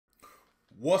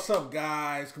What's up,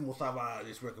 guys? Comment ça va?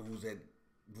 J'espère que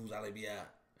vous allez bien.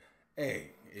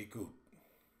 Hey, écoute.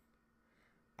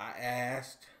 I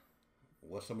asked,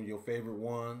 what some of your favorite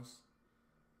ones?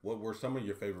 What were some of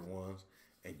your favorite ones?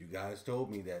 And you guys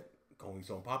told me that Quand,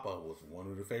 sont, was one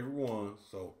of the favorite ones.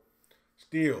 So,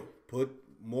 still, put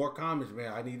more comments,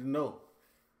 man. I need to know.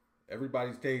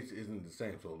 Everybody's taste isn't the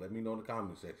same. So, let me know in the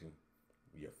comment section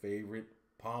your favorite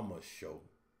Palmashow.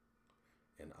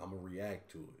 And I'm going to react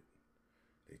to it.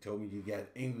 They told me you got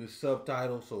English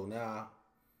subtitles, so now,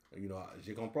 you know,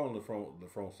 je comprends le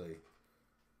français.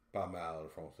 Pas mal le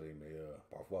français, mais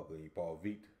parfois quand il parle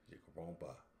vite, je comprends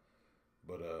pas.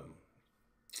 But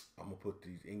I'm going to put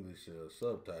these English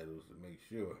subtitles to make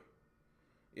sure.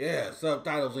 Yeah,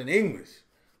 subtitles in English.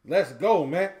 Let's go,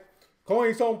 man.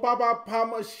 Quand, sont,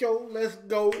 Palmashow, let's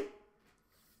go.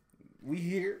 We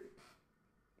here.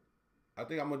 I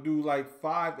think I'm going to do like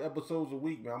 5 episodes a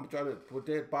week, man. I'm going to try to put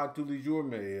that pas tous les jours,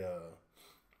 mais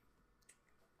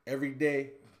every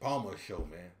day, Palmashow,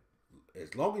 man.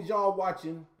 As long as y'all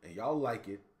watching and y'all like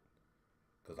it,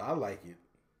 because I like it,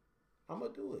 I'm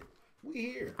going to do it. We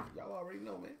here. Y'all already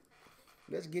know, man.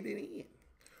 Let's get it in.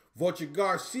 Votre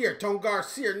Garcia, Ton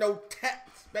Garcia, no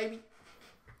tats, baby.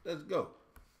 Let's go.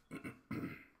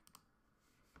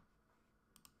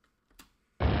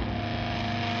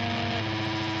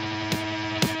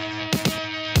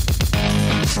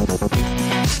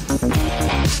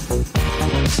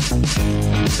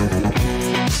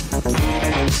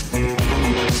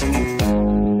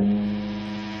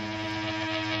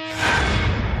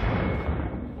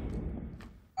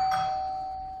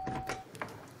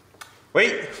 Oui.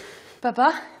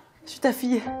 Papa, je suis ta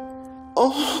fille.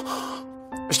 Oh,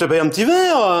 je te paye un petit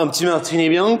verre, un petit martini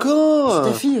bianco. Je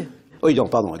suis ta fille. Oui, non,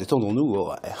 pardon, détendons-nous.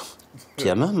 Oh,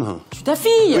 Tia mam. Je suis ta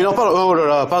fille. Oui, non, pardon, oh là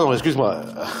là, pardon, excuse-moi.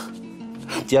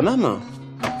 Tia mam.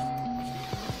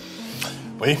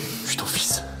 Oui, je suis ton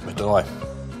fils. M'étonnerait.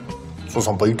 Ça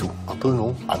ressemble pas du tout. Un peu,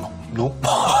 non? Ah non. Non?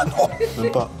 Ah non,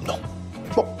 même pas. Non.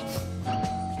 Bon.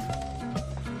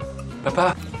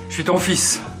 Papa, je suis ton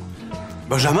fils.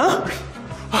 Benjamin?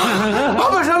 Oh,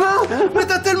 Benjamin! Mais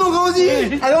t'as tellement grandi!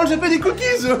 Alors, j'ai fait des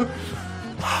cookies!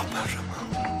 Ah,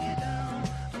 Benjamin.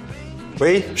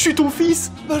 Oui? Je suis ton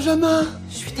fils, Benjamin!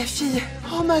 Je suis ta fille.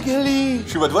 Oh, Magali! Je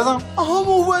suis votre voisin. Oh,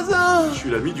 mon voisin! Je suis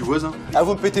l'ami du voisin. Ah,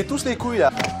 vous me pétez tous les couilles,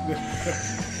 là.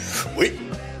 Oui.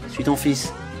 Je suis ton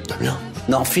fils. Damien.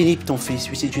 Non, Philippe, ton fils,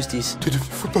 huissier de justice. T'es devenu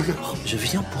footballeur. Je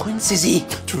viens pour une saisie.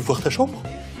 Tu veux voir ta chambre?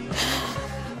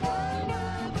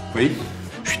 Oui?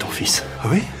 Je suis ton fils. Ah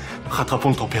oui? Rattrapons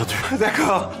le temps perdu.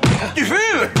 D'accord. Tu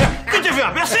fumes? Tu t'es fait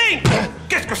un piercing?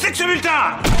 Qu'est-ce que c'est que ce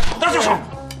bulletin? Dans ta chambre.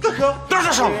 D'accord. Dans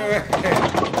ta chambre.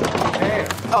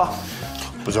 Ah.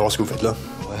 On peut savoir ce que vous faites là?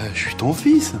 Ouais, je suis ton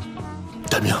fils.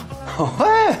 Damien. Oh,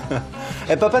 ouais.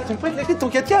 Eh, papa, tu me prêtes la clé de ton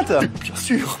 4x4? Bien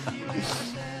sûr.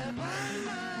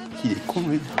 Il est con,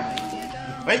 lui.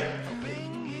 Oui.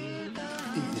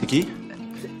 C'est qui?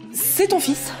 C'est ton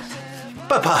fils.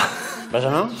 Papa.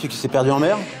 Benjamin, celui qui s'est perdu en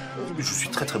mer? Je suis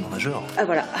très très bon nageur. Ah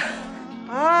voilà.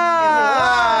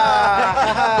 Ah.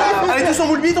 Allez, tous en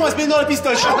boule bite, on va se mettre dans la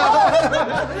pistoche.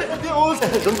 Des roses.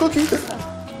 Jaune coquille.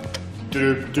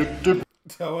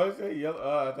 Ça va, c'est yellow.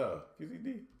 Attends. Qu'est-ce qu'il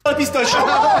dit? Dans la pistoche.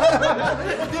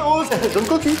 Des roses. Jaune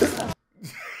coquille.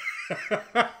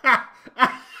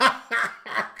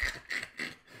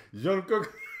 Jaune coq.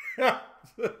 Ah,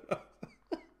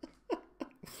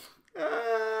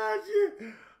 shit.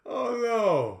 Oh,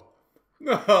 no.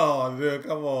 No, dude,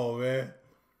 come on, man.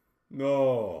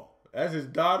 No. That's his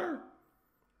daughter?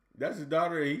 That's his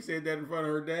daughter. He said that in front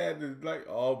of her dad. It's like,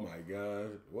 oh, my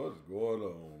God. What's going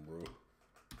on, bro?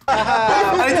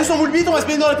 Allez, tous en boule bite, on va se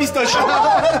mettre dans la pistoche.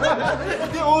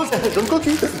 Des roses. Jaune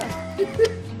coquille.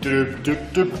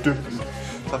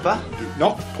 Papa?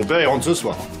 Non, ton père il rentre ce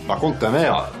soir. Par contre, ta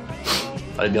mère,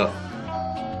 elle est bien là.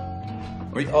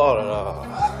 Oui. Oh là là.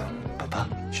 Papa?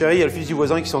 Chérie, il y a le fils du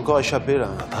voisin qui s'est encore échappé, là.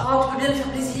 Papa? Oh, on peut bien te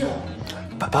faire plaisir.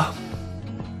 Papa?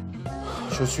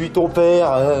 Je suis ton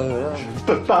père. Je ne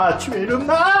peux pas tuer le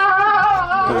mal.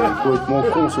 Il est complètement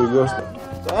con, ce gosse.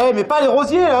 Eh, mais pas les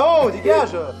rosiers, là-haut,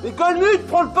 dégage. Mais Colmute,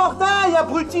 prends le portail,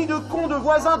 abruti de con de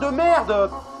voisin de merde.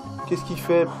 Qu'est-ce qu'il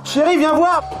fait? Chérie, viens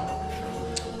voir.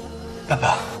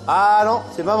 Papa. Ah non,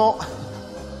 c'est maman.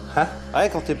 Hein? Ouais,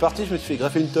 quand t'es parti, je me suis fait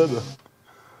greffer une tube.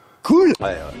 Cool.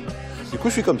 Ouais. Du coup,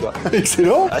 je suis comme toi.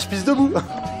 Excellent. Ah, je pisse debout.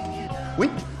 Oui.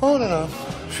 Oh là là.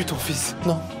 Je suis ton fils.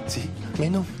 Non. Si. Mais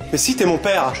non. Mais si, t'es mon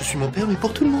père. Je suis mon père, mais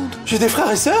pour tout le monde. J'ai des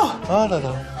frères et sœurs. Oh là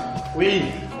là. Oui.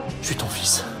 Je suis ton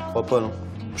fils. Je crois pas, non.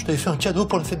 Je t'avais fait un cadeau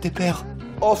pour la fête des pères.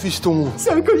 Oh, fiston.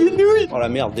 C'est un collier de nouilles. Oh la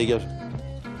merde, dégage.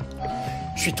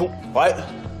 Je suis ton... Ouais.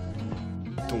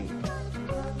 Ton...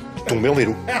 tombé en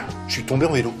vélo. Je suis tombé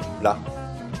en vélo, là.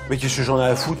 Mais qu'est-ce que j'en ai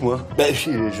à foutre, moi? Bah,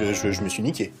 je me suis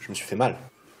niqué, je me suis fait mal.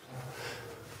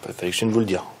 Fallait que je vienne vous le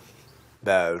dire.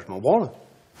 Bah, je m'en branle.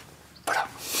 Voilà.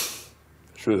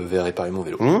 Je vais réparer mon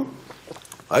vélo.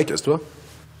 Ouais, casse-toi.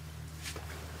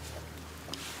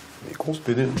 Mais con, ce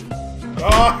PD.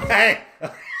 Oh, hey!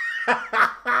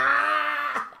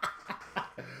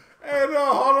 Hey,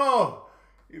 non, hold on!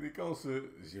 Il est comme ça.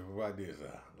 Je peux pas dire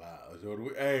ça. Là,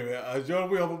 aujourd'hui, hey, mais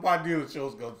aujourd'hui, on peut pas dire des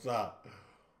choses comme ça.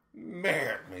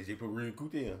 Merde, mais j'ai pas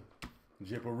réécouté, hein.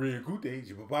 J'ai pas réécouté.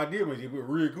 Je peux pas dire, mais j'ai pas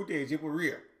réécouté, j'ai pas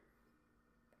rire.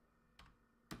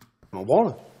 Je m'en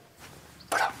branle.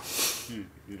 Voilà.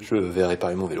 Je vais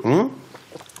réparer mon vélo.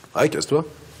 Ouais, casse-toi.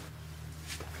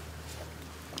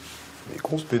 Mais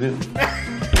con, ce PD.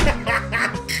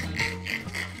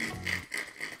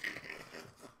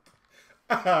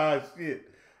 Ah, shit.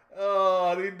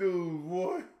 Oh, these dudes,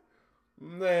 boy.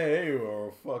 Man, they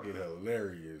are fucking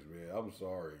hilarious, man. I'm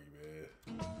sorry,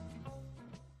 man.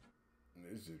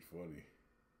 This is funny.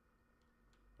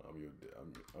 I'm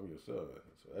your son.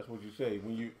 So that's what you say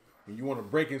when you want to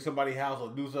break in somebody's house or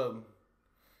do something.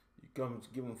 You come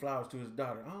give him flowers to his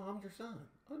daughter. Oh, I'm your son.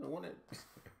 I don't want that.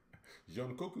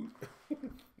 Jean Cuckoo.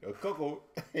 A Coco.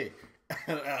 Hey.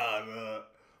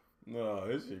 No,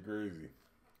 this shit crazy.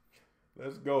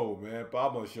 Let's go, man.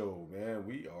 Palmashow, man.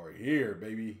 We are here,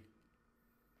 baby.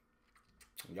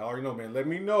 Y'all already know, man. Let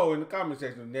me know in the comment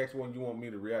section the next one you want me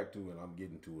to react to, and I'm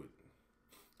getting to it.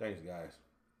 Thanks, guys.